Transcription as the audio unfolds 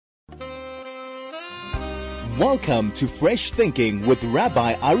Welcome to Fresh Thinking with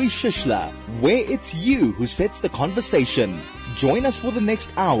Rabbi Ari Shishler, where it's you who sets the conversation. Join us for the next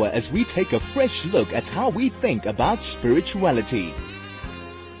hour as we take a fresh look at how we think about spirituality.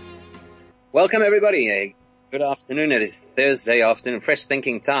 Welcome everybody. Good afternoon. It is Thursday afternoon, Fresh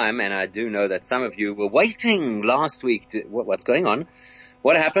Thinking time, and I do know that some of you were waiting last week to what's going on.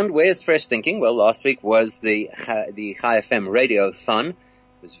 What happened? Where's Fresh Thinking? Well, last week was the Chai FM Radiothon.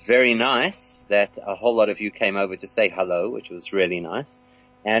 It was very nice that a whole lot of you came over to say hello, which was really nice.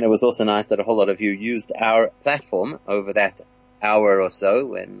 And it was also nice that a whole lot of you used our platform over that hour or so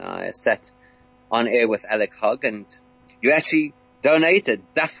when I sat on air with Alec Hogg, and you actually donated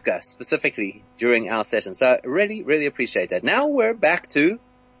Dafka specifically during our session. So really, really appreciate that. Now we're back to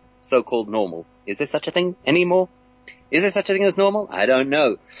so-called normal. Is there such a thing anymore? Is there such a thing as normal? I don't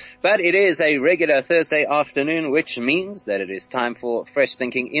know. But it is a regular Thursday afternoon, which means that it is time for Fresh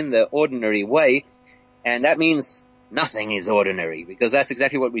Thinking in the ordinary way. And that means nothing is ordinary, because that's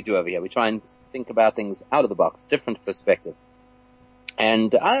exactly what we do over here. We try and think about things out of the box, different perspective.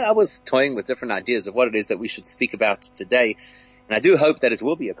 And I was toying with different ideas of what it is that we should speak about today. And I do hope that it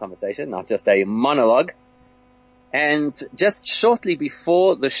will be a conversation, not just a monologue. And just shortly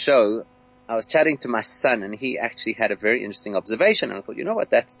before the show, I was chatting to my son, and he actually had a very interesting observation. And I thought, you know what,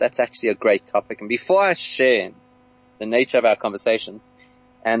 that's actually a great topic. And before I share the nature of our conversation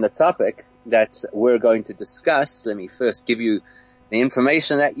and the topic that we're going to discuss, let me first give you the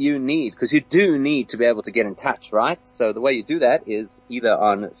information that you need, because you do need to be able to get in touch, right? So the way you do that is either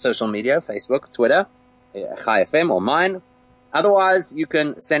on social media, Facebook, Twitter, Chai FM, or mine. Otherwise, you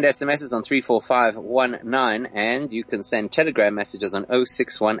can send SMSs on 34519, and you can send Telegram messages on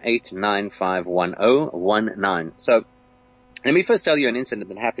 0618951019. So let me first tell you an incident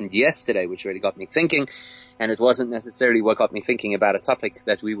that happened yesterday, which really got me thinking, and it wasn't necessarily what got me thinking about a topic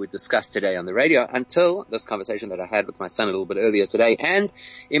that we would discuss today on the radio until this conversation that I had with my son a little bit earlier today. And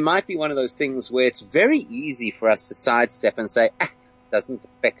it might be one of those things where it's very easy for us to sidestep and say, it doesn't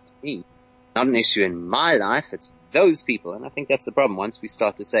affect me. Not an issue in my life, it's those people. And I think that's the problem. Once we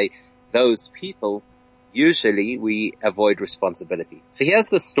start to say those people, usually we avoid responsibility. So here's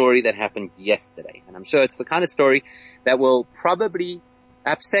the story that happened yesterday. And I'm sure it's the kind of story that will probably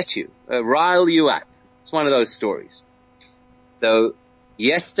upset you, rile you up. It's one of those stories. So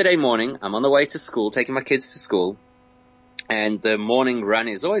yesterday morning, I'm on the way to school, taking my kids to school. And the morning run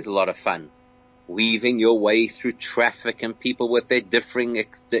is always a lot of fun. Weaving your way through traffic and people with their differing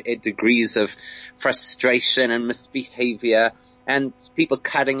degrees of frustration and misbehavior, and people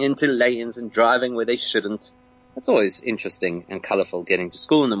cutting into lanes and driving where they shouldn't. It's always interesting and colorful getting to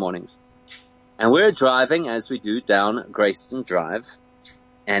school in the mornings. And we're driving, as we do, down Grayston Drive,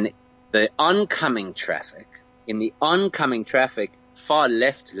 and the oncoming traffic, far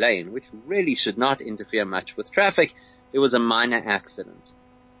left lane, which really should not interfere much with traffic, it was a minor accident.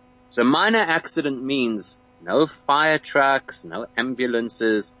 So minor accident means no fire trucks, no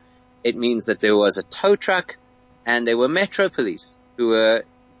ambulances. It means that there was a tow truck and there were metro police who were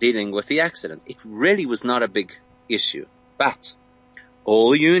dealing with the accident. It really was not a big issue. But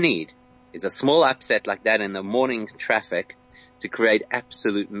all you need is a small upset like that in the morning traffic to create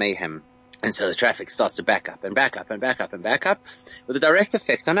absolute mayhem. And so the traffic starts to back up and back up and back up and back up, with a direct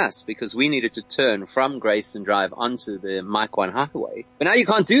effect on us, because we needed to turn from Grayston Drive onto the Mike 1 highway. But now you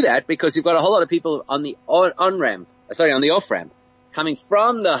can't do that because you've got a whole lot of people on the on the off-ramp, coming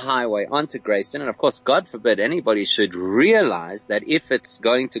from the highway onto Grayston. And of course, God forbid anybody should realize that if it's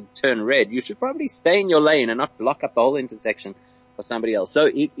going to turn red, you should probably stay in your lane and not block up the whole intersection for somebody else. So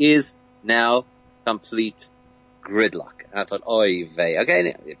it is now complete gridlock. And I thought, oy vey,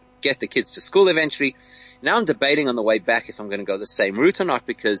 okay, get the kids to school eventually. Now I'm debating on the way back if I'm going to go the same route or not,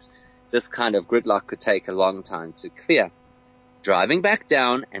 because this kind of gridlock could take a long time to clear. Driving back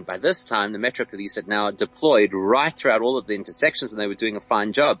down, and by this time the Metro Police had now deployed right throughout all of the intersections, and they were doing a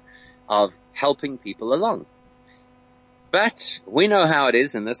fine job of helping people along. But we know how it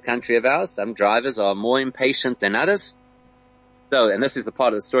is in this country of ours. Some drivers are more impatient than others. So, and this is the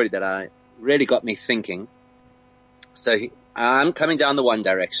part of the story that really got me thinking. So I'm coming down the one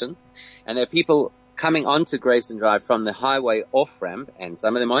direction, and there are people coming onto Grayston Drive from the highway off-ramp, and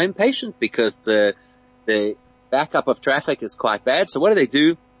some of them are impatient because the backup of traffic is quite bad. So what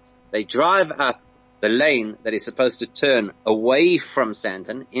do? They drive up the lane that is supposed to turn away from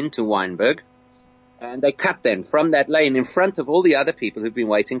Sandton into Weinberg, and they cut then from that lane in front of all the other people who've been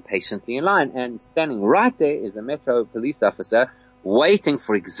waiting patiently in line. And standing right there is a Metro police officer waiting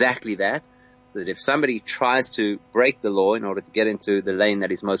for exactly that, so that if somebody tries to break the law in order to get into the lane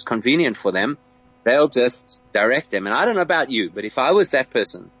that is most convenient for them, they'll just direct them. And I don't know about you, but if I was that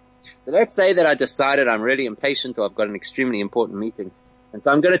person, So let's say that I decided I'm really impatient or I've got an extremely important meeting. And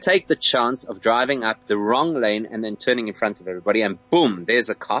so I'm going to take the chance of driving up the wrong lane and then turning in front of everybody and boom, there's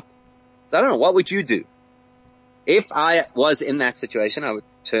a cop. So I don't know, what would you do? If I was in that situation, I would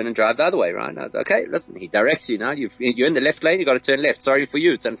turn and drive the other way, right? Okay, listen, he directs you now. You're in the left lane, you've got to turn left. Sorry for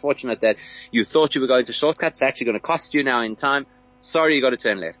you. It's unfortunate that you thought you were going to shortcuts. It's actually going to cost you now in time. Sorry, you got to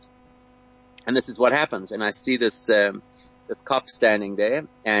turn left. And this is what happens. And I see this cop standing there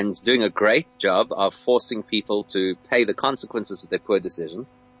and doing a great job of forcing people to pay the consequences of their poor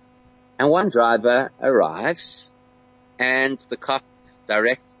decisions. And one driver arrives and the cop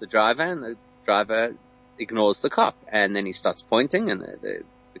directs the driver and the driver ignores the cop, and then he starts pointing and the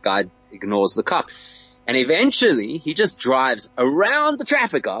guy ignores the cop, and eventually he just drives around the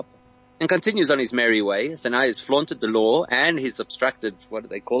traffic cop and continues on his merry way. So now he's flaunted the law and he's obstructed, what do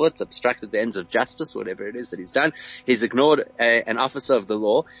they call it? Obstructed the ends of justice, whatever it is that he's done. He's ignored an officer of the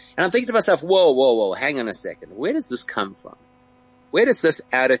law. And I'm thinking to myself, whoa, hang on a second. Where does this come from? Where does this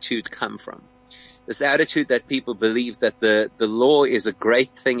attitude come from? This attitude that people believe that the law is a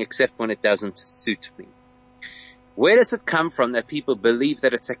great thing except when it doesn't suit me. Where does it come from that people believe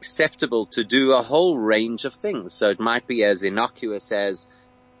that it's acceptable to do a whole range of things? So it might be as innocuous as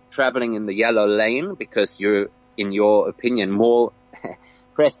traveling in the yellow lane because you're, in your opinion, more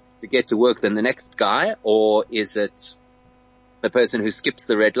pressed to get to work than the next guy, or is it the person who skips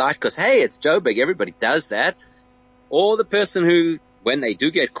the red light because, hey, it's Joe Big, everybody does that, or the person who, when they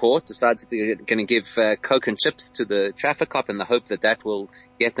do get caught, decides that they're going to give Coke and chips to the traffic cop in the hope that that will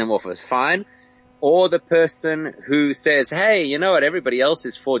get them off a fine. Or the person who says, hey, you know what, everybody else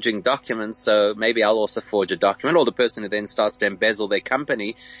is forging documents, so maybe I'll also forge a document. Or the person who then starts to embezzle their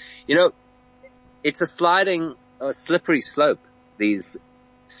company. You know, it's a slippery slope, these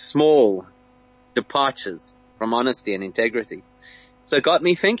small departures from honesty and integrity. So it got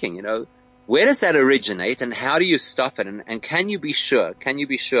me thinking, you know, where does that originate and how do you stop it? And can you be sure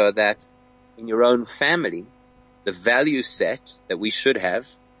that in your own family, the value set that we should have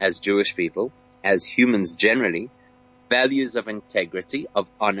as Jewish people, as humans generally, values of integrity, of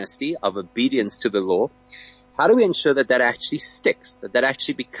honesty, of obedience to the law, how do we ensure that that actually sticks, that that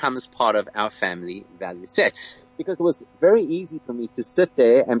actually becomes part of our family value set? Because it was very easy for me to sit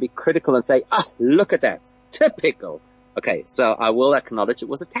there and be critical and say, look at that, typical. Okay, so I will acknowledge it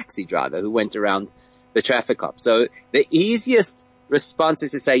was a taxi driver who went around the traffic cop. So the easiest response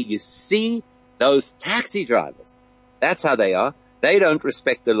is to say, you see those taxi drivers, that's how they are. They don't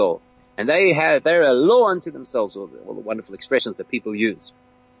respect the law. And they're a law unto themselves, all the wonderful expressions that people use.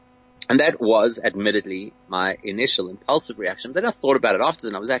 And that was admittedly my initial impulsive reaction. Then I thought about it after,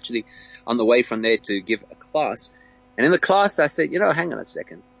 and I was actually on the way from there to give a class. And in the class I said, hang on a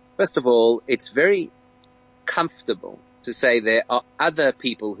second. First of all, it's very comfortable to say there are other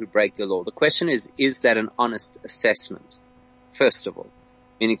people who break the law. The question is that an honest assessment? First of all,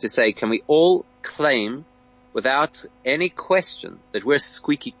 meaning to say, can we all claim without any question that we're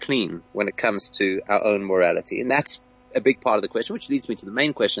squeaky clean when it comes to our own morality? And that's a big part of the question, which leads me to the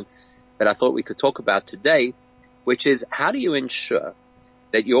main question that I thought we could talk about today, which is, how do you ensure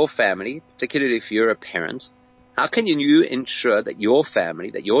that your family, particularly if you're a parent, how can you ensure that your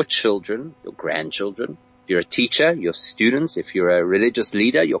family, that your children, your grandchildren, if you're a teacher, your students, if you're a religious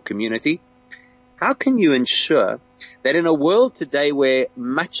leader, your community, how can you ensure that in a world today where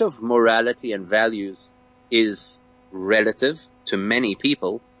much of morality and values is relative to many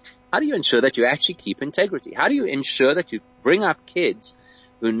people, how do you ensure that you actually keep integrity? How do you ensure that you bring up kids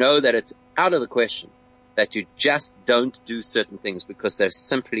who know that it's out of the question, that you just don't do certain things because they're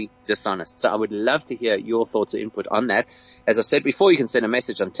simply dishonest? So I would love to hear your thoughts or input on that. As I said before, you can send a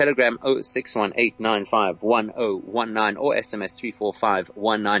message on Telegram 0618951019 or SMS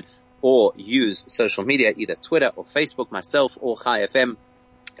 34519, or use social media, either Twitter or Facebook, myself or Chai FM.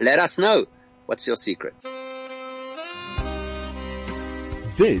 Let us know. What's your secret?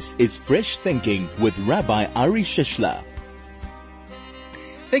 This is Fresh Thinking with Rabbi Ari Shishler.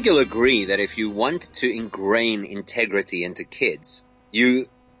 I think you'll agree that if you want to ingrain integrity into kids, you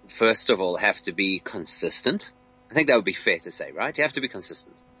first of all have to be consistent. I think that would be fair to say, right? You have to be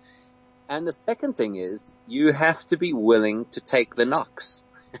consistent. And the second thing is you have to be willing to take the knocks.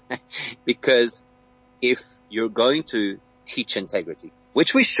 Because if you're going to teach integrity,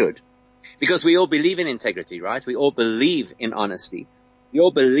 which we should, because we all believe in integrity, right? We all believe in honesty. We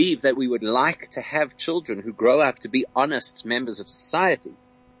all believe that we would like to have children who grow up to be honest members of society.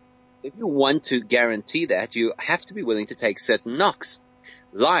 If you want to guarantee that, you have to be willing to take certain knocks,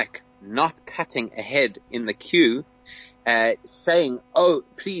 like not cutting ahead in the queue, saying, oh,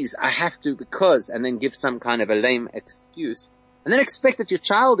 please, I have to because, and then give some kind of a lame excuse. And then expect that your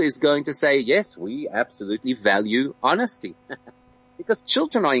child is going to say, yes, we absolutely value honesty. Because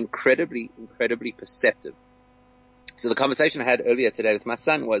children are incredibly, incredibly perceptive. So the conversation I had earlier today with my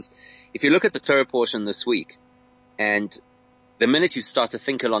son was, if you look at the Torah portion this week, and the minute you start to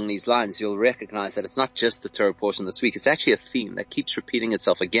think along these lines, you'll recognize that it's not just the Torah portion this week. It's actually a theme that keeps repeating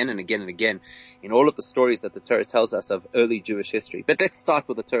itself again and again and again in all of the stories that the Torah tells us of early Jewish history. But let's start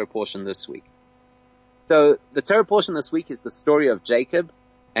with the Torah portion this week. So the Torah portion this week is the story of Jacob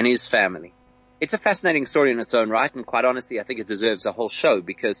and his family. It's a fascinating story in its own right, and quite honestly, I think it deserves a whole show,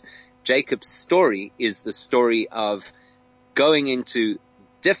 because Jacob's story is the story of going into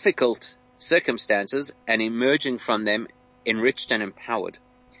difficult circumstances and emerging from them enriched and empowered,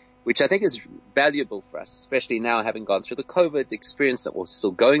 which I think is valuable for us, especially now having gone through the COVID experience, that we're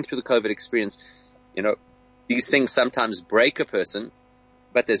still going through the COVID experience. You know, these things sometimes break a person,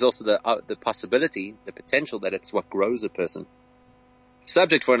 but there's also the possibility, the potential that it's what grows a person.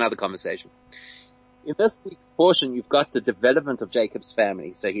 Subject for another conversation. In this week's portion, you've got the development of Jacob's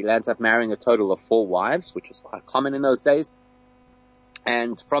family. So he lands up marrying a total of 4 wives, which was quite common in those days.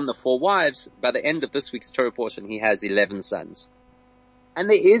 And from the 4 wives, by the end of this week's Torah portion, he has 11 sons. And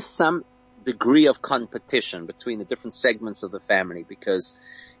there is some degree of competition between the different segments of the family, because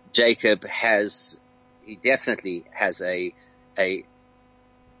Jacob he definitely has a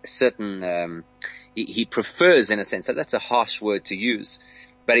certain, he prefers, in a sense, that's a harsh word to use,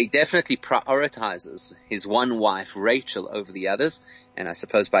 but he definitely prioritizes his one wife, Rachel, over the others, and I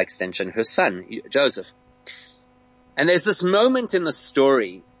suppose by extension her son, Joseph. And there's this moment in the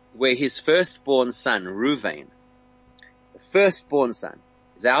story where his firstborn son, Reuven, the firstborn son,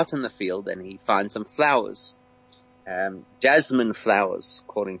 is out in the field and he finds some flowers, jasmine flowers,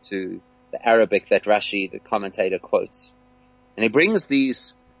 according to the Arabic that Rashi, the commentator, quotes. And he brings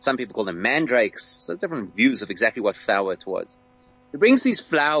these, some people call them mandrakes, so different views of exactly what flower it was. He brings these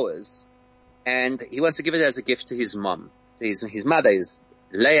flowers and he wants to give it as a gift to his mom. To his mother is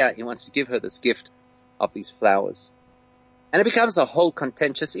Leah. He wants to give her this gift of these flowers. And it becomes a whole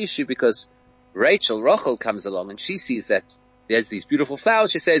contentious issue, because Rachel comes along and she sees that there's these beautiful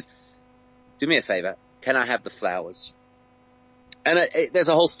flowers. She says, do me a favor, can I have the flowers? And there's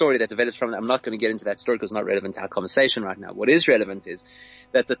a whole story that develops from that. I'm not going to get into that story because it's not relevant to our conversation right now. What is relevant is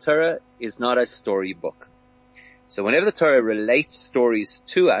that the Torah is not a story book. So whenever the Torah relates stories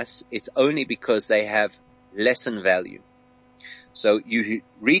to us, it's only because they have lesson value. So you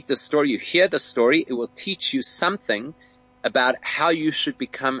read the story, you hear the story, it will teach you something about how you should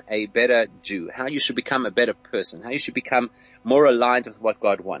become a better Jew, how you should become a better person, how you should become more aligned with what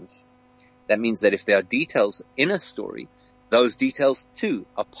God wants. That means that if there are details in a story, those details too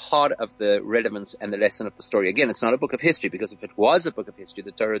are part of the relevance and the lesson of the story. Again, it's not a book of history, because if it was a book of history,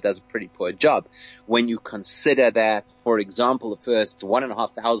 the Torah does a pretty poor job. When you consider that, for example, the first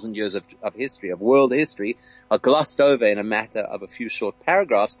 1,500 years of history, of world history, are glossed over in a matter of a few short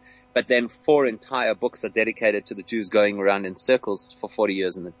paragraphs, but then 4 entire books are dedicated to the Jews going around in circles for 40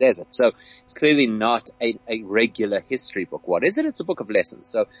 years in the desert. So it's clearly not a regular history book. What is it? It's a book of lessons.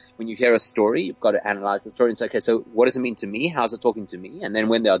 So when you hear a story, you've got to analyze the story and say, okay, so what does it mean to me? How's it talking to me? And then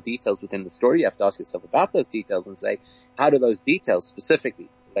when there are details within the story, you have to ask yourself about those details and say, how do those details specifically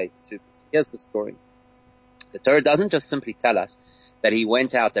relate to? Here's the story. The Torah doesn't just simply tell us that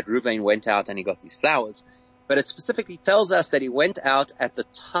that Reuven went out and he got these flowers, but it specifically tells us that he went out at the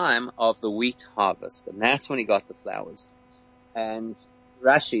time of the wheat harvest, and that's when he got the flowers. And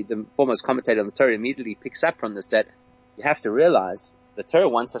Rashi, the foremost commentator on the Torah, immediately picks up from this that you have to realize the Torah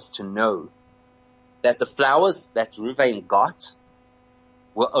wants us to know that the flowers that Reuven got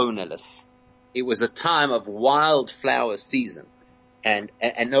were ownerless. It was a time of wildflower season, and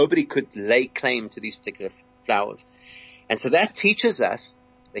nobody could lay claim to these particular flowers. And so that teaches us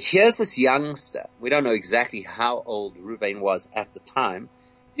that here's this youngster. We don't know exactly how old Reuven was at the time.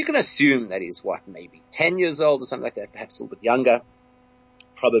 You can assume that he's maybe 10 years old or something like that, perhaps a little bit younger,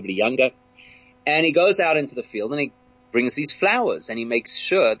 probably younger. And he goes out into the field and he brings these flowers, and he makes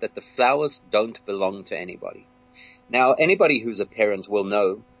sure that the flowers don't belong to anybody. Now, anybody who's a parent will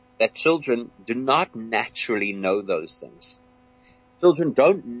know that children do not naturally know those things. Children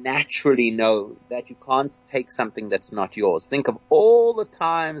don't naturally know that you can't take something that's not yours. Think of all the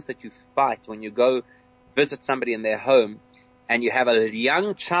times that you fight when you go visit somebody in their home and you have a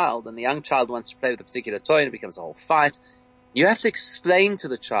young child and the young child wants to play with a particular toy and it becomes a whole fight. You have to explain to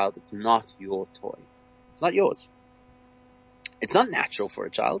the child it's not your toy. It's not yours. It's not natural for a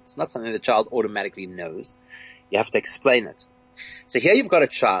child. It's not something the child automatically knows. You have to explain it. So here you've got a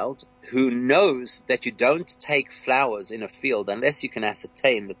child who knows that you don't take flowers in a field unless you can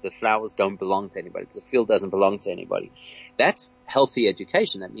ascertain that the flowers don't belong to anybody, the field doesn't belong to anybody. That's healthy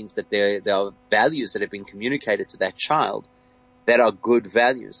education. That means that there are values that have been communicated to that child that are good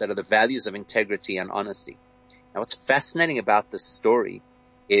values, that are the values of integrity and honesty. Now, what's fascinating about this story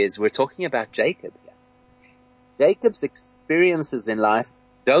is we're talking about Jacob here. Jacob's experiences in life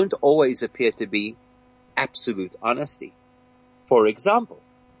don't always appear to be absolute honesty. For example,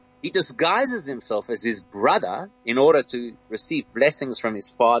 he disguises himself as his brother in order to receive blessings from his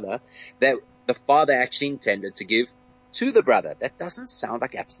father that the father actually intended to give to the brother. That doesn't sound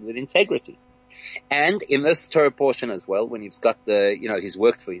like absolute integrity. And in this Torah portion as well, when he's got he's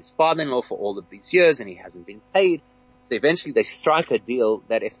worked for his father-in-law for all of these years and he hasn't been paid. So eventually they strike a deal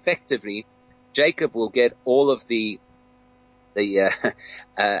that effectively Jacob will get all of the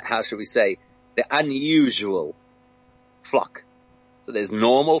how should we say, the unusual flock. So there's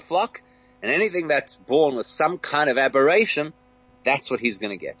normal flock, and anything that's born with some kind of aberration, that's what he's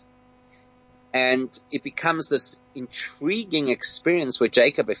going to get. And it becomes this intriguing experience where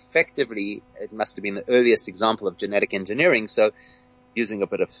Jacob effectively, it must have been the earliest example of genetic engineering, so using a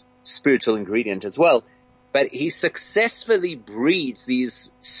bit of spiritual ingredient as well, but he successfully breeds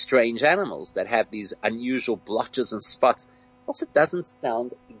these strange animals that have these unusual blotches and spots. Also doesn't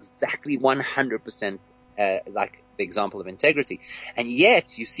sound exactly 100% like the example of integrity. And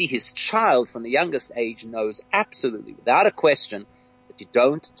yet you see his child from the youngest age knows absolutely, without a question, that you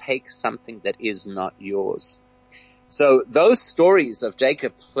don't take something that is not yours. So those stories of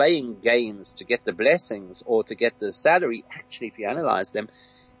Jacob playing games to get the blessings or to get the salary, actually, if you analyze them,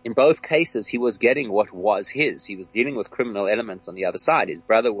 in both cases, he was getting what was his. He was dealing with criminal elements on the other side. His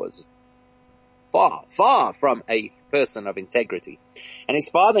brother was far, far from a person of integrity. And his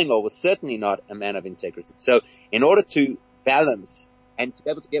father-in-law was certainly not a man of integrity. So in order to balance and to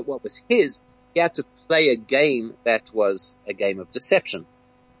be able to get what was his, he had to play a game that was a game of deception.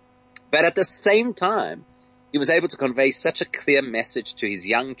 But at the same time, he was able to convey such a clear message to his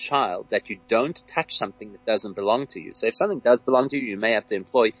young child that you don't touch something that doesn't belong to you. So if something does belong to you, you may have to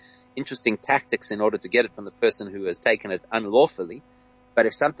employ interesting tactics in order to get it from the person who has taken it unlawfully. But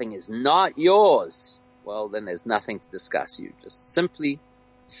if something is not yours, well, then there's nothing to discuss. You just simply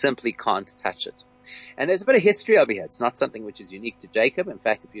can't touch it. And there's a bit of history over here. It's not something which is unique to Jacob. In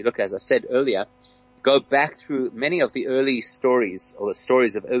fact, if you look, as I said earlier, go back through many of the early stories or the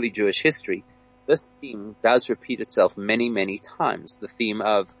stories of early Jewish history, this theme does repeat itself many, many times. The theme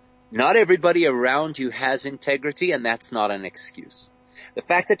of not everybody around you has integrity, and that's not an excuse. The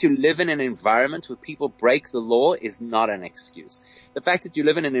fact that you live in an environment where people break the law is not an excuse. The fact that you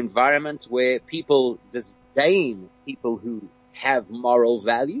live in an environment where people disdain people who have moral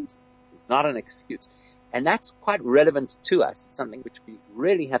values is not an excuse. And that's quite relevant to us. It's something which we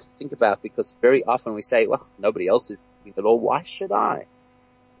really have to think about, because very often we say, well, nobody else is doing the law. Why should I?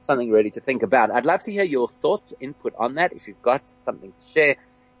 Something really to think about. I'd love to hear your thoughts, input on that. If you've got something to share,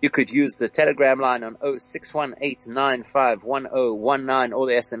 you could use the Telegram line on 0618951019 or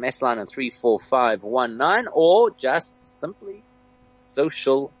the SMS line on 34519, or just simply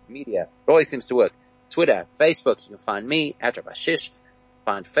social media. It always seems to work. Twitter, Facebook, you can find me at Rabbi Shish.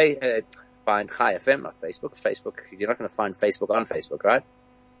 Find Chai FM, not Facebook. Facebook, you're not going to find Facebook on Facebook, right?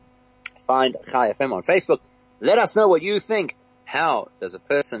 Find Chai FM on Facebook. Let us know what you think. How does a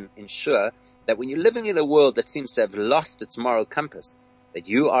person ensure that when you're living in a world that seems to have lost its moral compass, that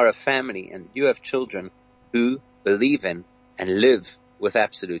you are a family and you have children who believe in and live with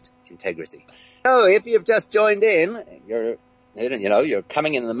absolute integrity? So if you've just joined in, you're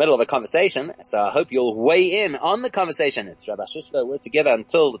coming in the middle of a conversation, so I hope you'll weigh in on the conversation. It's Rabbi Shishler. We're together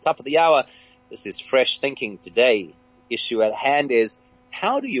until the top of the hour. This is Fresh Thinking Today. The issue at hand is,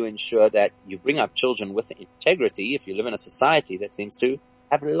 how do you ensure that you bring up children with integrity if you live in a society that seems to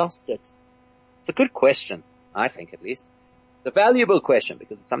have lost it? It's a good question, I think, at least. It's a valuable question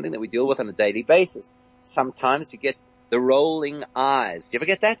because it's something that we deal with on a daily basis. Sometimes you get the rolling eyes. Do you ever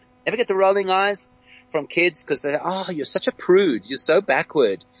get that? Ever get the rolling eyes from kids? Because they're, oh, you're such a prude. You're so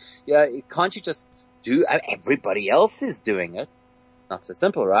backward. Yeah, can't you just do, everybody else is doing it. Not so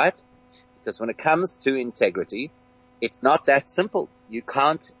simple, right? Because when it comes to integrity, it's not that simple. You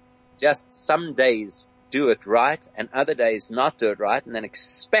can't just some days do it right and other days not do it right and then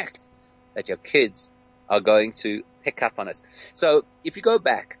expect that your kids are going to pick up on it. So if you go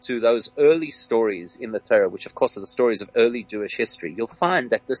back to those early stories in the Torah, which of course are the stories of early Jewish history, you'll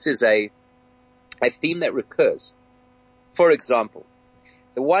find that this is a theme that recurs. For example,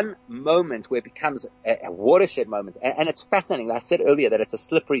 the one moment where it becomes a watershed moment, and it's fascinating. I said earlier that it's a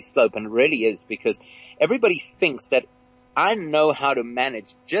slippery slope, and it really is, because everybody thinks that I know how to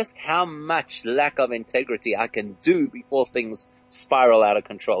manage just how much lack of integrity I can do before things spiral out of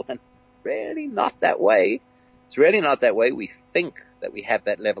control. And really not that way. It's really not that way. We think that we have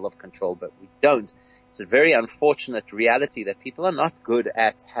that level of control, but we don't. It's a very unfortunate reality that people are not good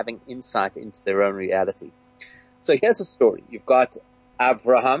at having insight into their own reality. So here's a story. You've got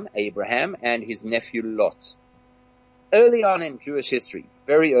Abraham, and his nephew Lot. Early on in Jewish history,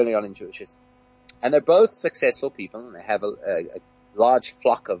 very early on in Jewish history. And they're both successful people, and they have a large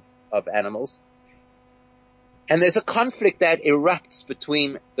flock of animals. And there's a conflict that erupts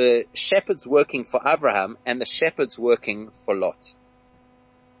between the shepherds working for Abraham and the shepherds working for Lot.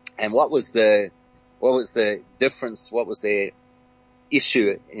 And what was the difference? What was the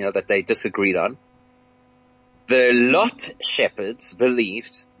issue, that they disagreed on? The Lot shepherds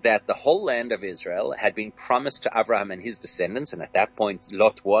believed that the whole land of Israel had been promised to Abraham and his descendants, and at that point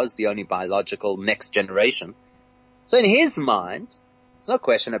Lot was the only biological next generation. So in his mind, there's no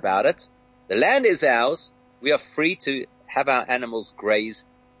question about it, the land is ours, we are free to have our animals graze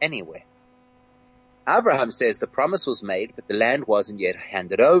anywhere. Abraham says the promise was made, but the land wasn't yet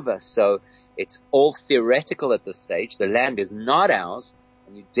handed over, so it's all theoretical at this stage. The land is not ours,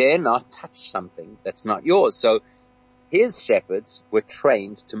 and you dare not touch something that's not yours. So his shepherds were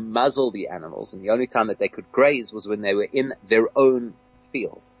trained to muzzle the animals, and the only time that they could graze was when they were in their own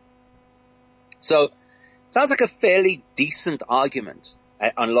field. So, sounds like a fairly decent argument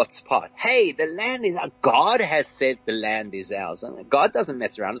on Lot's part. Hey, the land is ours. God has said the land is ours. And God doesn't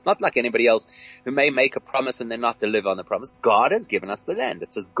mess around. It's not like anybody else who may make a promise and then not deliver on the promise. God has given us the land.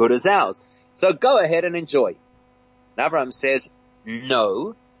 It's as good as ours. So go ahead and enjoy. And Abraham says,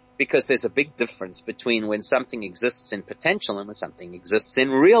 no, because there's a big difference between when something exists in potential and when something exists in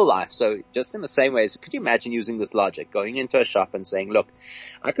real life. So just in the same way, could you imagine using this logic, going into a shop and saying, look,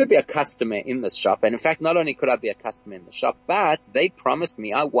 I could be a customer in this shop. And in fact, not only could I be a customer in the shop, but they promised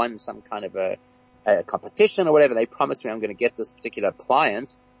me, I won some kind of a competition or whatever. They promised me I'm going to get this particular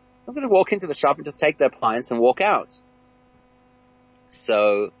appliance. I'm going to walk into the shop and just take the appliance and walk out.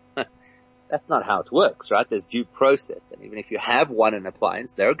 So that's not how it works, right? There's due process. And even if you have won an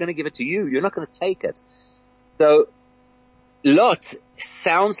appliance, they're going to give it to you. You're not going to take it. So Lot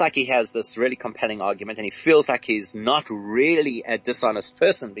sounds like he has this really compelling argument, and he feels like he's not really a dishonest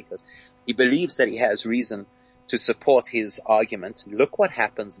person because he believes that he has reason to support his argument. Look what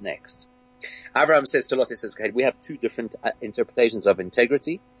happens next. Abraham says to Lot, he says, okay, we have two different interpretations of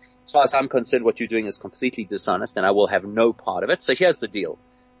integrity. As far as I'm concerned, what you're doing is completely dishonest, and I will have no part of it. So here's the deal.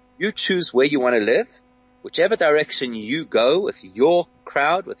 You choose where you want to live. Whichever direction you go with your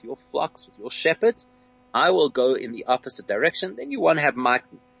crowd, with your flocks, with your shepherds, I will go in the opposite direction. Then you want to have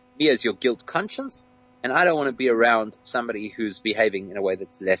me as your guilt conscience, and I don't want to be around somebody who's behaving in a way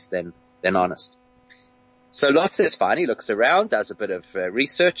that's less than honest. So Lot says fine. He looks around, does a bit of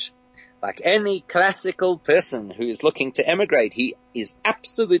research. Like any classical person who is looking to emigrate, he is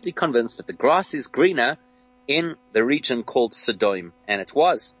absolutely convinced that the grass is greener in the region called Sodom, and it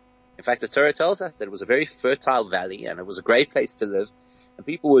was. In fact, the Torah tells us that it was a very fertile valley and it was a great place to live, and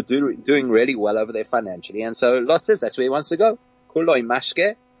people were doing really well over there financially. And so Lot says that's where he wants to go. Kuloi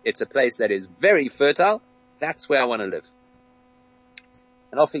Mashke. It's a place that is very fertile. That's where I want to live.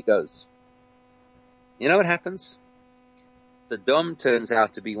 And off he goes. You know what happens? Sodom turns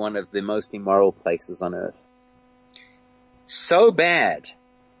out to be one of the most immoral places on earth. So bad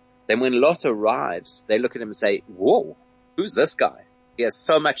that when Lot arrives, they look at him and say, whoa, who's this guy? He has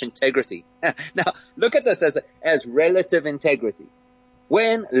so much integrity. Now, look at this as relative integrity.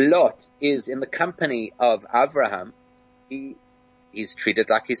 When Lot is in the company of Abraham, he's treated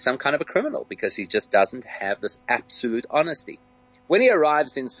like he's some kind of a criminal because he just doesn't have this absolute honesty. When he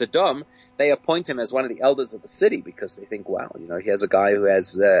arrives in Sodom, they appoint him as one of the elders of the city because they think, wow, here's a guy who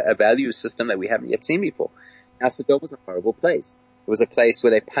has a value system that we haven't yet seen before. Now, Sodom was a horrible place. It was a place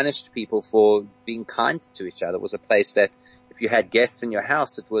where they punished people for being kind to each other. It was a place that if you had guests in your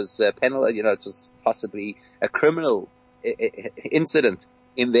house, it was penal, it was possibly a criminal incident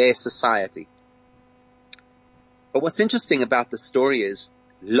in their society. But what's interesting about the story is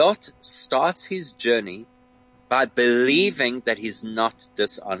Lot starts his journey by believing that he's not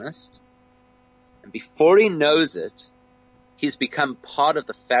dishonest. And before he knows it, he's become part of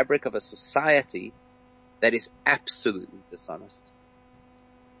the fabric of a society that is absolutely dishonest.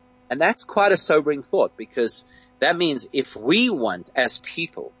 And that's quite a sobering thought, because that means if we want, as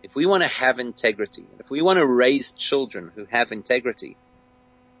people, if we want to have integrity, if we want to raise children who have integrity,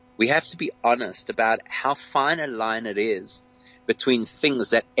 we have to be honest about how fine a line it is between things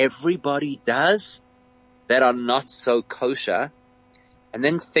that everybody does that are not so kosher, and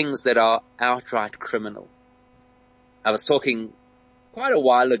then things that are outright criminal. I was talking quite a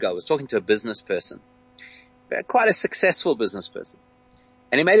while ago. I was talking to a business person, quite a successful business person.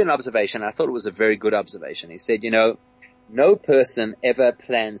 And he made an observation. I thought it was a very good observation. He said, no person ever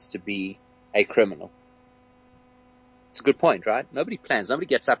plans to be a criminal. It's a good point, right? Nobody plans. Nobody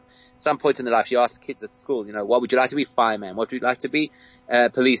gets up at some point in their life. You ask kids at school, what would you like to be? Fireman. What would you like to be? A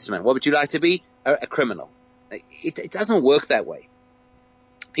policeman. What would you like to be? A criminal. It doesn't work that way.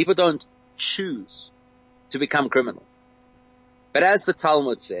 People don't choose to become criminal. But as the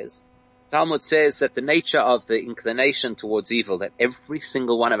Talmud says that the nature of the inclination towards evil that every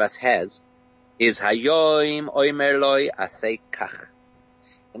single one of us has is hayoim oimer loi asei kach.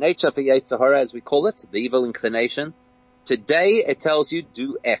 The nature of the Yetzer Hara, as we call it, the evil inclination, today it tells you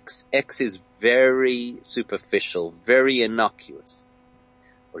do X. X is very superficial, very innocuous.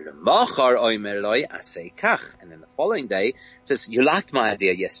 And then the following day it says, you liked my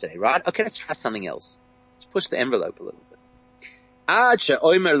idea yesterday, right? Okay, let's try something else. Let's push the envelope a little bit. Until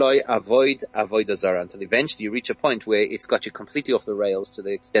eventually you reach a point where it's got you completely off the rails to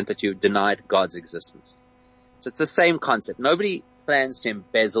the extent that you denied God's existence. So it's the same concept. Nobody plans to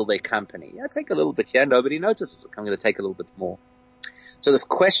embezzle their company. Yeah, take a little bit here. Nobody notices. I'm going to take a little bit more. So this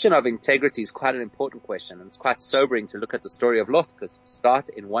question of integrity is quite an important question, and it's quite sobering to look at the story of Lot, because you start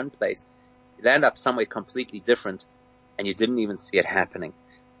in one place, you land up somewhere completely different, and you didn't even see it happening.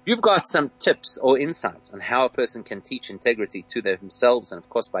 You've got some tips or insights on how a person can teach integrity to themselves and, of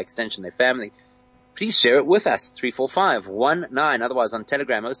course, by extension, their family. Please share it with us, 345-19, otherwise on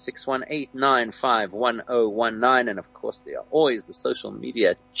Telegram, 0618951019, and of course there are always the social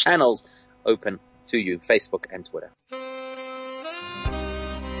media channels open to you, Facebook and Twitter.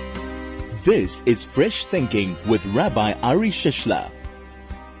 This is Fresh Thinking with Rabbi Ari Shishler.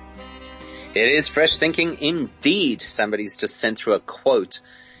 It is fresh thinking indeed. Somebody's just sent through a quote.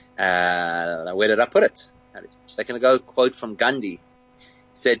 Where did I put it? A second ago, quote from Gandhi.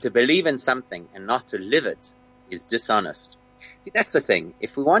 Said, to believe in something and not to live it is dishonest. See, that's the thing.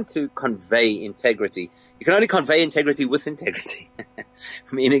 If we want to convey integrity, you can only convey integrity with integrity.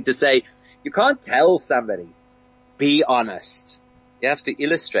 Meaning to say, you can't tell somebody, be honest. You have to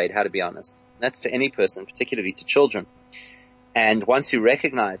illustrate how to be honest. That's to any person, particularly to children. And once you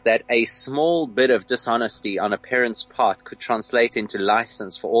recognize that a small bit of dishonesty on a parent's part could translate into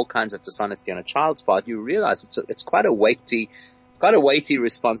license for all kinds of dishonesty on a child's part, you realize it's quite a weighty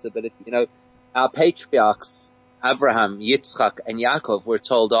responsibility. Our patriarchs, Abraham, Yitzchak, and Yaakov, we're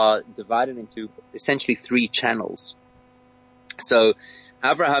told are divided into essentially three channels. So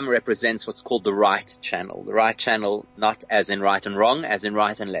Abraham represents what's called the right channel. The right channel, not as in right and wrong, as in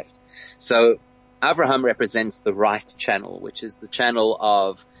right and left. So Abraham represents the right channel, which is the channel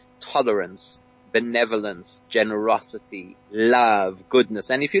of tolerance, benevolence, generosity, love,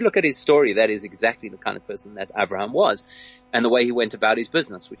 goodness. And if you look at his story, that is exactly the kind of person that Abraham was. And the way he went about his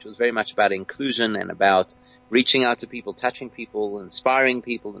business, which was very much about inclusion and about reaching out to people, touching people, inspiring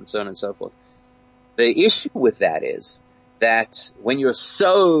people, and so on and so forth. The issue with that is that when you're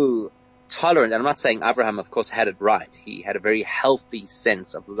so tolerant, and I'm not saying Abraham, of course, had it right. He had a very healthy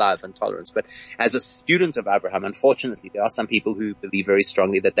sense of love and tolerance. But as a student of Abraham, unfortunately, there are some people who believe very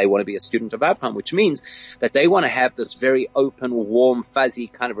strongly that they want to be a student of Abraham, which means that they want to have this very open, warm, fuzzy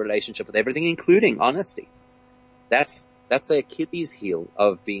kind of relationship with everything, including honesty. That's the Achilles heel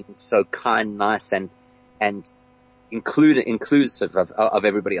of being so kind, nice, and inclusive of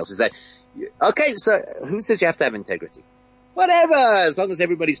everybody else. Is that, okay, so who says you have to have integrity? Whatever, as long as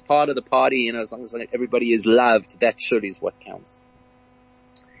everybody's part of the party, as long as everybody is loved, that surely is what counts.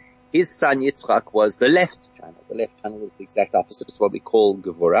 His son Yitzchak was the left channel. The left channel was the exact opposite. It's what we call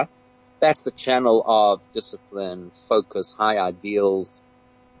Gevurah. That's the channel of discipline, focus, high ideals,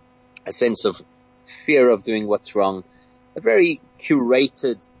 a sense of fear of doing what's wrong, a very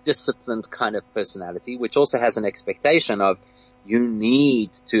curated, disciplined kind of personality, which also has an expectation of you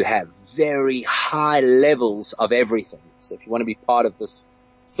need to have very high levels of everything. So if you want to be part of this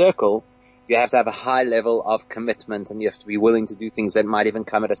circle, you have to have a high level of commitment, and you have to be willing to do things that might even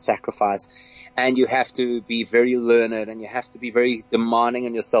come at a sacrifice, and you have to be very learned, and you have to be very demanding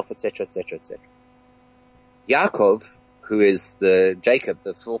on yourself, etc., etc., etc. Yaakov, who is Jacob,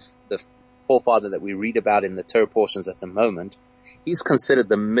 the forefather that we read about in the Torah portions at the moment, he's considered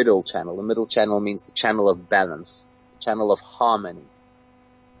the middle channel. The middle channel means the channel of balance, the channel of harmony,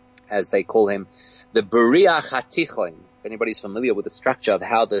 as they call him, the Beriach HaTichon. If anybody's familiar with the structure of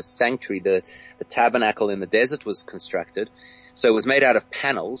how the sanctuary, the tabernacle in the desert was constructed. So it was made out of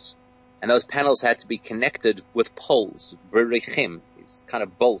panels, and those panels had to be connected with poles, berichim, these kind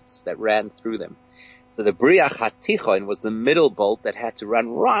of bolts that ran through them. So the Beriach HaTichon was the middle bolt that had to run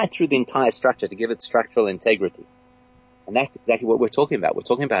right through the entire structure to give it structural integrity. And that's exactly what we're talking about. We're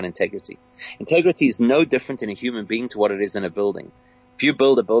talking about integrity. Integrity is no different in a human being to what it is in a building. If you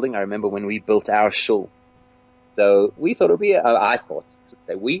build a building, I remember when we built our shul. So we thought it would be, I thought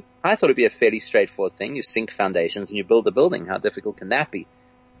it would be a fairly straightforward thing. You sink foundations and you build a building. How difficult can that be?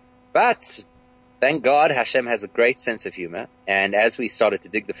 But thank God Hashem has a great sense of humor. And as we started to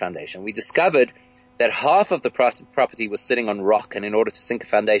dig the foundation, we discovered that half of the property was sitting on rock. And in order to sink a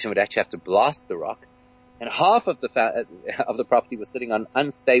foundation, we'd actually have to blast the rock. And half of the property was sitting on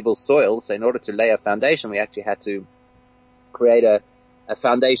unstable soil. So in order to lay a foundation, we actually had to create a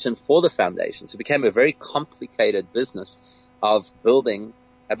foundation for the foundation. So it became a very complicated business of building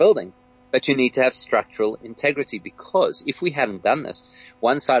a building. But you need to have structural integrity, because if we hadn't done this,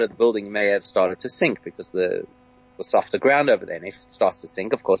 one side of the building may have started to sink because the softer ground over there. And if it starts to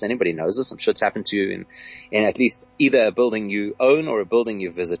sink, of course, anybody knows this. I'm sure it's happened to you in at least either a building you own or a building you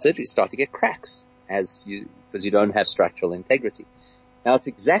visited. You start to get cracks because you don't have structural integrity. Now, it's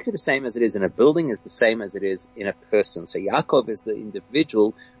exactly the same as it is in a building, is the same as it is in a person. So Yaakov is the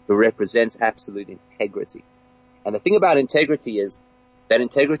individual who represents absolute integrity. And the thing about integrity is that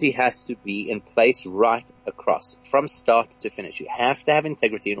integrity has to be in place right across, from start to finish. You have to have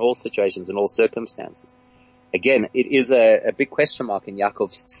integrity in all situations, in all circumstances. Again, it is a big question mark in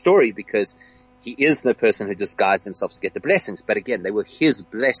Yaakov's story, because he is the person who disguised himself to get the blessings. But again, they were his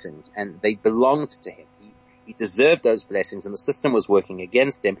blessings and they belonged to him. He deserved those blessings, and the system was working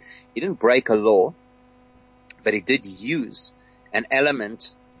against him. He didn't break a law, but he did use an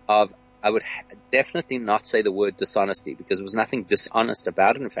element of, I would definitely not say the word dishonesty, because there was nothing dishonest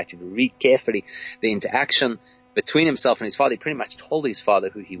about it. In fact, if you read carefully the interaction between himself and his father, he pretty much told his father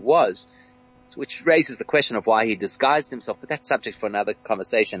who he was, which raises the question of why he disguised himself. But that's subject for another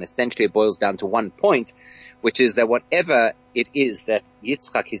conversation. Essentially, it boils down to one point, which is that whatever it is that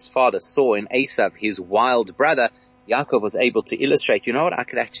Yitzchak, his father, saw in Esav, his wild brother, Yaakov was able to illustrate, you know what, I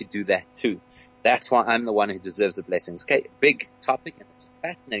could actually do that too. That's why I'm the one who deserves the blessings. Okay, big topic, and it's a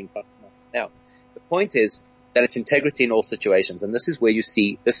fascinating topic. Now, the point is that it's integrity in all situations, and this is what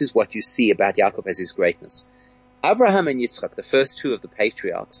you see about Yaakov as his greatness. Abraham and Yitzchak, the first two of the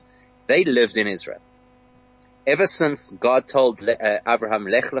patriarchs, they lived in Israel. Ever since God told Abraham,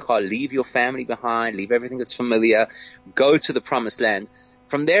 Lech Lecha, leave your family behind, leave everything that's familiar, go to the promised land.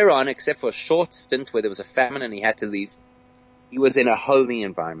 From there on, except for a short stint where there was a famine and he had to leave, he was in a holy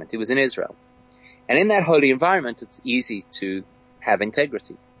environment. He was in Israel. And in that holy environment, it's easy to have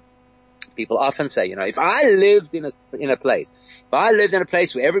integrity. People often say, if I lived in a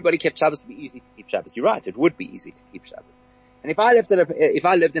place where everybody kept Shabbos, it would be easy to keep Shabbos. You're right, it would be easy to keep Shabbos. And if I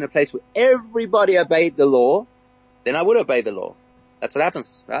lived in a place where everybody obeyed the law, then I would obey the law. That's what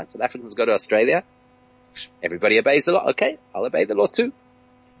happens, right? South Africans go to Australia. Everybody obeys the law. Okay, I'll obey the law too.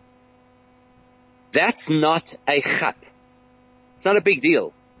 That's not a chap. It's not a big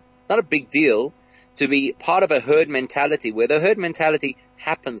deal. It's not a big deal to be part of a herd mentality where the herd mentality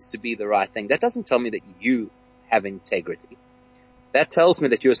happens to be the right thing. That doesn't tell me that you have integrity. That tells me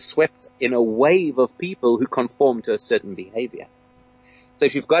that you're swept in a wave of people who conform to a certain behavior. So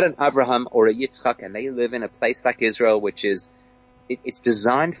if you've got an Abraham or a Yitzchak and they live in a place like Israel, which is, it's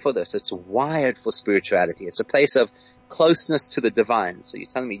designed for this. It's wired for spirituality. It's a place of closeness to the divine. So you're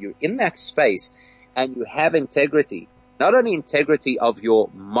telling me you're in that space and you have integrity. Not only integrity of your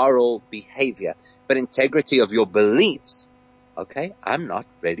moral behavior, but integrity of your beliefs. Okay, I'm not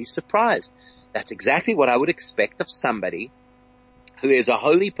really surprised. That's exactly what I would expect of somebody who is a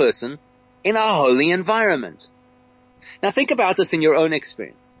holy person in a holy environment. Now think about this in your own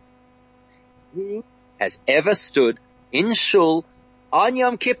experience. Who has ever stood in shul on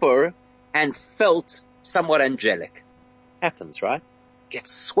Yom Kippur and felt somewhat angelic? Happens, right? Get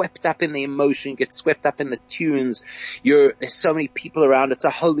swept up in the emotion, get swept up in the tunes. There's so many people around. It's a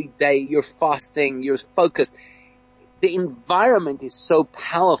holy day. You're fasting. You're focused. The environment is so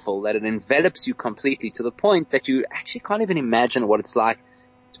powerful that it envelops you completely to the point that you actually can't even imagine what it's like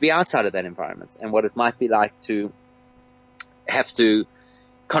to be outside of that environment and what it might be like to have to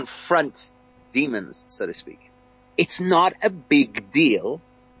confront demons, so to speak. It's not a big deal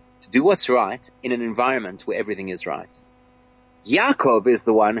to do what's right in an environment where everything is right. Yaakov is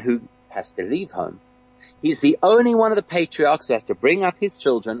the one who has to leave home. He's the only one of the patriarchs who has to bring up his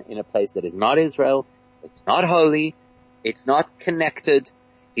children in a place that is not Israel. It's not holy. It's not connected.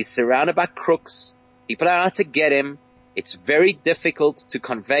 He's surrounded by crooks. People are out to get him. It's very difficult to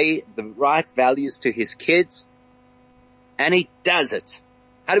convey the right values to his kids. And he does it.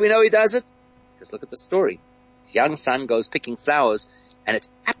 How do we know he does it? Just look at the story. His young son goes picking flowers, and it's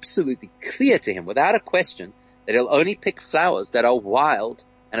absolutely clear to him, without a question, that he'll only pick flowers that are wild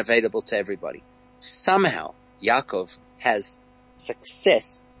and available to everybody. Somehow, Yaakov has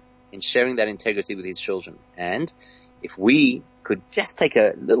success in sharing that integrity with his children. And if we could just take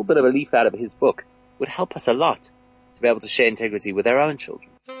a little bit of a leaf out of his book, it would help us a lot to be able to share integrity with our own children.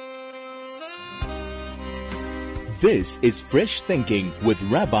 This is Fresh Thinking with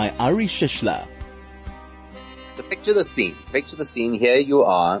Rabbi Ari Shishler. So picture the scene. Picture the scene. Here you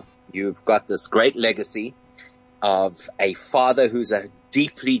are. You've got this great legacy of a father who's a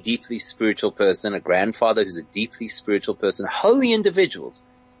deeply, deeply spiritual person, a grandfather who's a deeply spiritual person, holy individuals.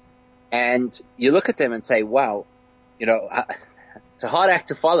 And you look at them and say, wow, it's a hard act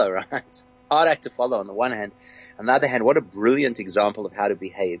to follow, right? Hard act to follow on the one hand. On the other hand, what a brilliant example of how to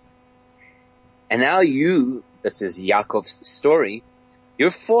behave. And now this is Yaakov's story,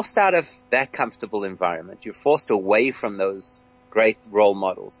 you're forced out of that comfortable environment. You're forced away from those great role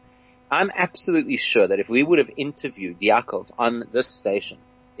models. I'm absolutely sure that if we would have interviewed Yaakov on this station,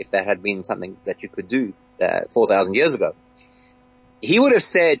 if that had been something that you could do 4,000 years ago, he would have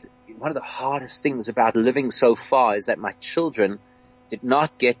said, one of the hardest things about living so far is that my children did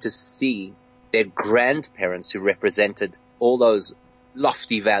not get to see their grandparents who represented all those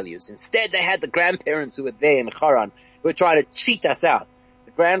lofty values. Instead, they had the grandparents who were there in Haran, who were trying to cheat us out.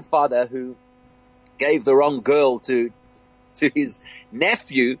 The grandfather who gave the wrong girl to his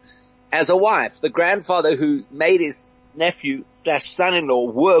nephew as a wife. The grandfather who made his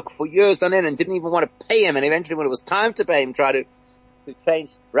nephew/son-in-law work for years on end and didn't even want to pay him. And eventually when it was time to pay him, tried to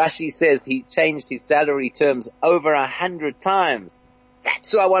change. Rashi says he changed his salary terms over 100 times.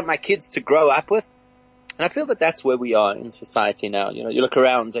 That's who I want my kids to grow up with. And I feel that that's where we are in society now. You look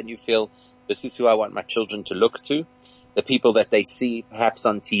around and you feel, this is who I want my children to look to. The people that they see perhaps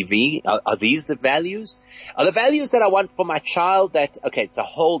on TV, are these the values? Are the values that I want for my child it's a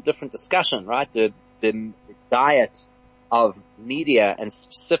whole different discussion, right? The diet of media and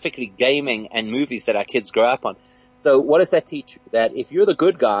specifically gaming and movies that our kids grow up on. So what does that teach you? That if you're the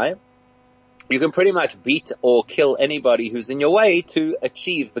good guy, you can pretty much beat or kill anybody who's in your way to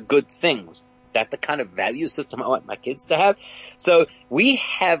achieve the good things. Is that the kind of value system I want my kids to have? So we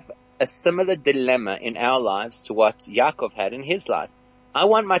have a similar dilemma in our lives to what Yaakov had in his life. I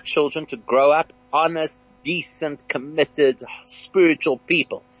want my children to grow up honest, decent, committed, spiritual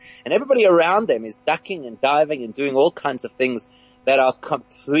people. And everybody around them is ducking and diving and doing all kinds of things that are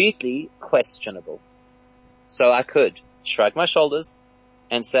completely questionable. So I could shrug my shoulders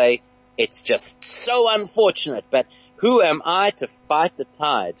and say, it's just so unfortunate, but who am I to fight the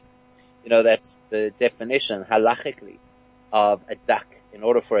tide? That's the definition halachically of a duck. In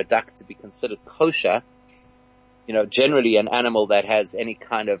order for a duck to be considered kosher, generally an animal that has any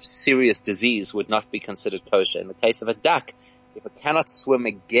kind of serious disease would not be considered kosher. In the case of a duck, if it cannot swim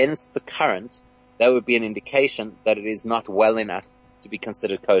against the current, that would be an indication that it is not well enough to be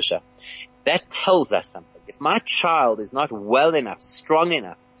considered kosher. That tells us something. If my child is not well enough, strong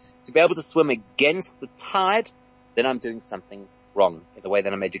enough to be able to swim against the tide, then I'm doing something wrong in the way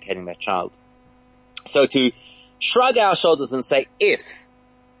that I'm educating that child. So to shrug our shoulders and say, if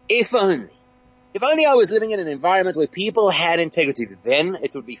only I was living in an environment where people had integrity, then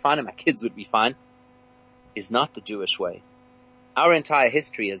it would be fine and my kids would be fine, is not the Jewish way. Our entire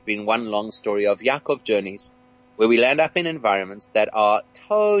history has been one long story of Yaakov journeys, where we land up in environments that are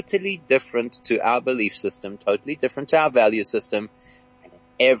totally different to our belief system, totally different to our value system, and in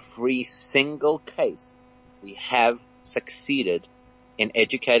every single case, we have succeeded in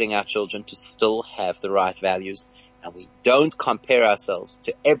educating our children to still have the right values. And we don't compare ourselves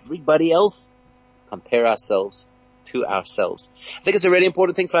to everybody else, compare ourselves to ourselves. I think it's a really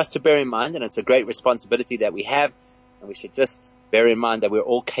important thing for us to bear in mind, and it's a great responsibility that we have, and we should just bear in mind that we're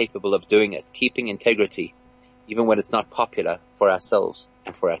all capable of doing it, keeping integrity, even when it's not popular for ourselves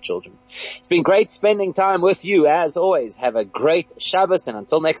and for our children. It's been great spending time with you. As always, have a great Shabbos, and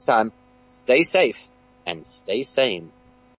until next time, stay safe and stay sane.